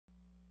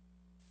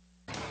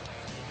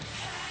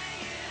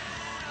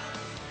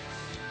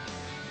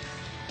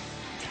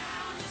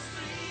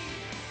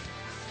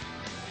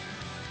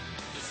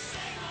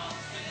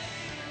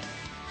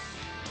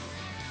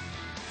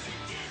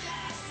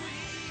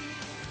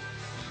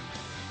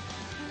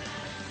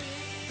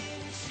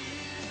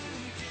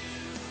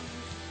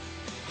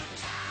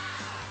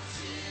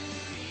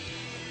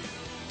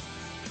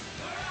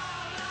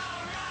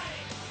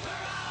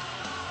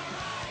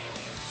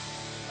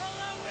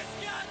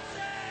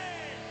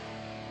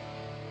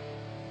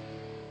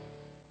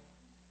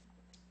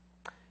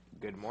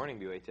Good morning,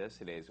 BHS.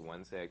 Today is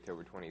Wednesday,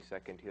 October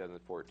 22nd,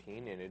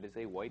 2014, and it is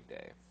a white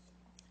day.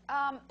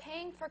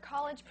 Paying for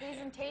college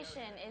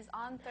presentation is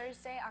on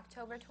Thursday,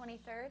 October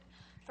 23rd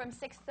from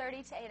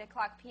 6:30 to 8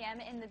 o'clock p.m.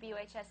 in the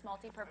BUHS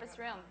multipurpose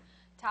room.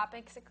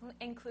 Topics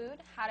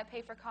include how to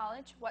pay for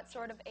college, what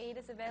sort of aid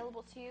is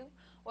available to you,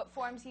 what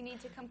forms you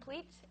need to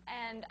complete,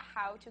 and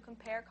how to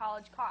compare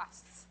college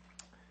costs.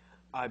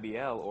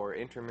 IBL, or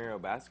Intramural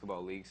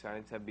Basketball League,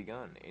 sign-ups have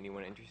begun.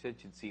 Anyone interested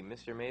should see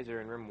Mr. Mazer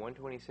in room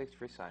 126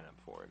 for sign-up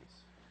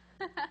forms.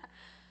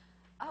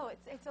 Oh,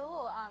 it's a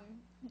little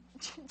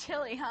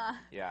chilly, huh?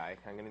 Yeah,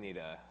 I'm going to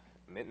need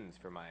mittens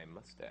for my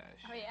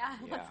mustache. Oh, yeah?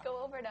 Let's go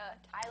over to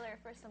Tyler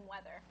for some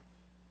weather.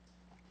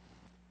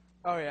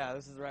 Oh, yeah,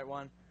 this is the right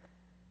one.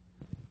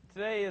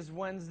 Today is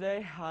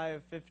Wednesday, high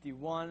of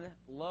 51,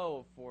 low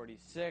of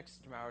 46.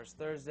 Tomorrow is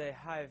Thursday,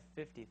 high of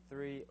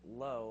 53,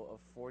 low of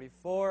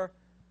 44.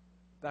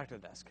 Back to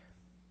the desk.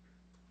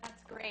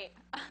 That's great.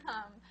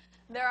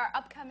 There are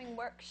upcoming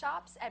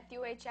workshops at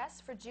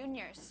BUHS for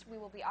juniors. We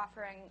will be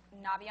offering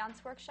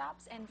Naviance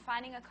workshops and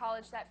Finding a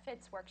College That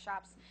Fits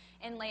workshops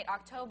in late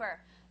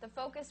October. The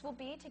focus will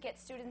be to get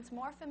students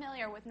more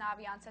familiar with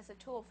Naviance as a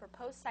tool for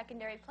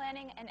post-secondary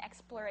planning and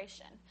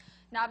exploration.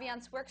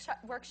 Naviance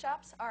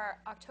workshops are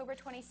October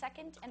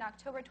 22nd and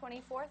October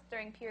 24th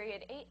during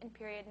Period 8 and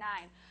Period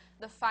 9.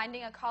 The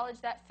Finding a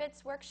College That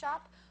Fits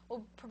workshop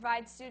will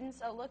provide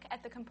students a look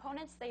at the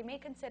components they may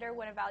consider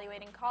when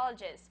evaluating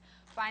colleges.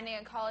 Finding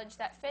a College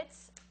That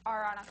Fits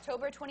are on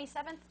October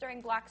 27th during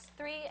Blocks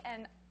 3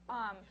 and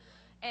on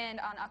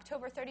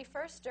October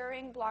 31st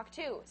during Block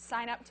 2.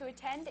 Sign up to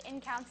attend in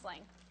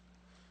counseling.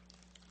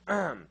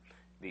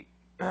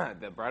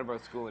 The Brattleboro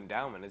School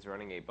Endowment is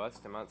running a bus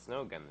to Mount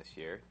Snow again this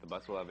year. The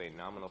bus will have a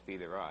nominal fee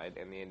to ride,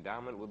 and the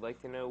endowment would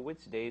like to know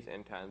which days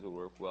and times would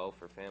work well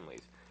for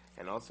families,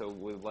 and also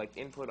would like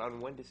input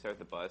on when to start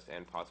the bus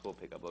and possible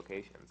pickup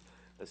locations.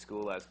 The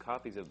school has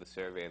copies of the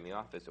survey in the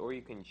office, or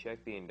you can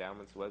check the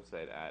endowment's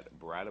website at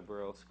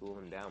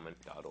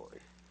brattleboroschoolendownment.org.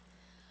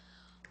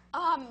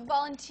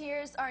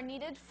 Volunteers are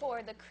needed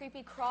for the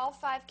Creepy Crawl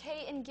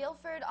 5K in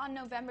Guilford on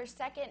November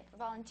 2nd.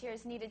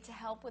 Volunteers needed to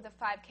help with a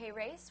 5K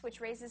race, which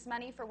raises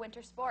money for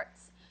winter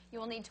sports. You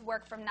will need to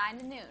work from 9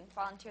 to noon.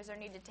 Volunteers are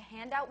needed to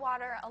hand out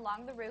water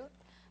along the route,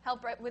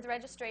 help with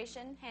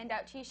registration, hand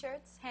out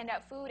T-shirts, hand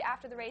out food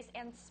after the race,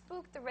 and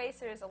spook the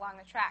racers along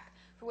the track,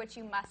 for which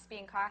you must be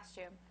in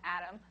costume,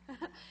 Adam.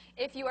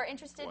 If you are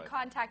interested,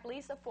 contact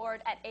Lisa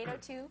Ford at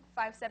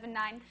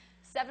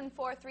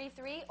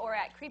 802-579-7433 or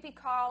at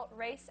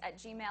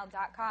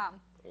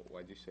creepycrawlrace@gmail.com.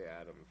 Why'd you say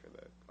Adam for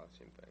the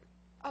costume thing?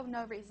 Oh,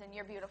 no reason.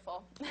 You're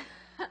beautiful.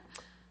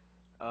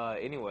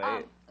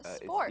 Anyway,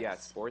 sports. Yeah,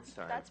 sports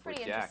time. That's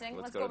pretty interesting.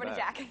 Let's go over to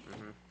Jack.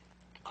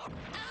 I'm a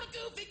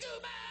goofy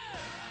goober!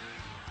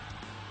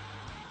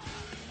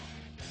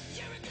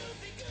 You're a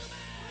goofy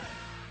goober!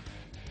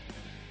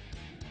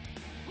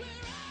 We're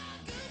all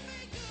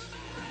goofy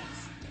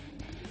goobers!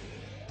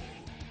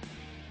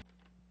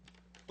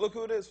 Look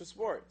who it is for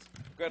sports.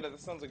 Greta, that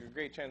sounds like a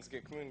great chance to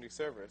get community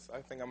service.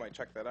 I think I might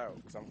check that out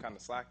because I'm kind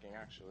of slacking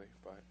actually.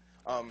 But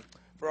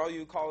for all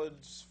you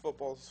college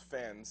football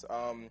fans,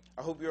 I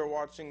hope you're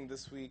watching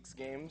this week's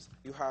games.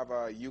 You have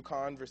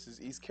UConn versus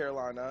East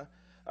Carolina.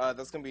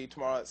 That's going to be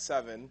tomorrow at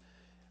 7.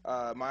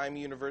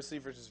 Miami University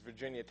versus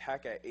Virginia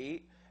Tech at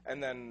 8.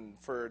 And then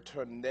for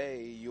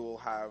today, you'll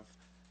have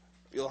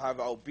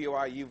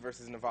BYU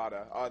versus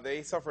Nevada.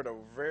 They suffered a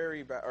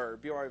very bad, or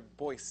BYU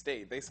Boys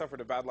State. They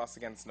suffered a bad loss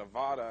against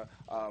Nevada.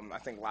 I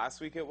think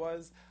last week it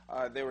was.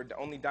 They were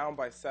only down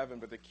by 7,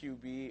 but the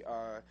QB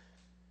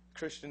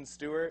Christian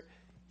Stewart,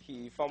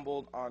 he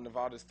fumbled on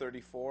Nevada's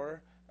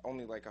 34.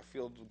 Only like a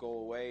field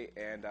goal away,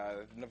 and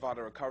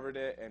Nevada recovered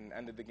it and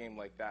ended the game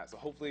like that. So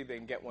hopefully they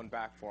can get one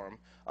back for them.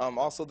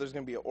 Also, there's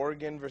going to be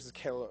Oregon versus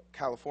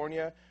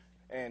California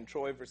and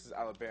Troy versus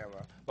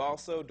Alabama. But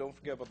also, don't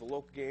forget about the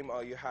local game.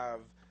 You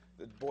have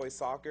the boys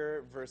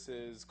soccer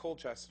versus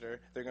Colchester.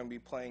 They're going to be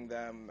playing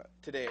them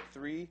today at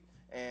 3,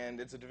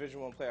 and it's a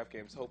Division I playoff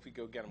game. So hope you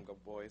go get them, go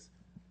boys.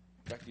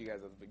 Back to you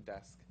guys at the big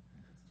desk.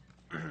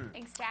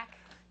 Thanks, Jack.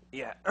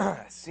 Yeah,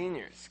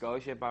 seniors,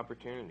 scholarship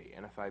opportunity.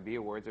 NFIB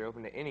awards are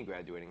open to any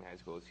graduating high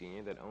school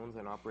senior that owns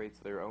and operates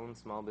their own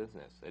small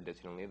business.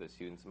 Additionally, the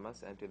students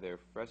must enter their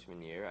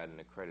freshman year at an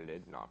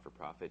accredited,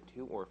 not-for-profit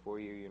 2- or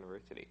 4-year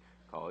university,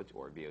 college,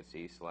 or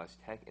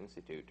VOC/Tech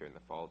Institute during the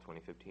fall of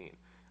 2015.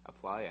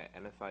 Apply at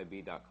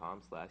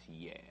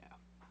nfib.com/yeah.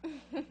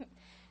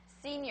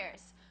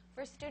 Seniors.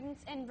 For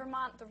students in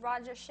Vermont, the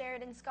Roger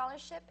Sheridan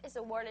Scholarship is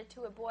awarded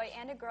to a boy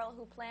and a girl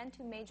who plan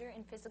to major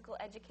in physical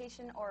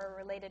education or a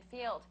related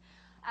field.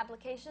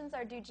 Applications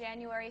are due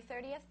January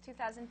 30th,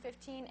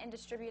 2015 and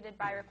distributed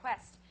by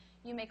request.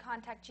 You may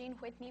contact Jean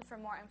Whitney for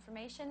more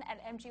information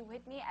at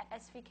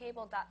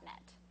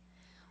mgwhitney@svcable.net.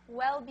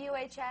 Well,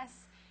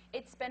 BUHS,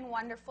 it's been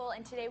wonderful,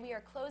 and today we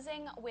are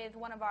closing with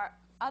one of our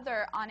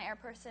other on-air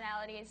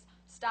personalities,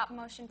 Stop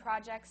Motion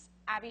Projects,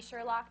 Abby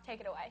Sherlock. Take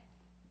it away.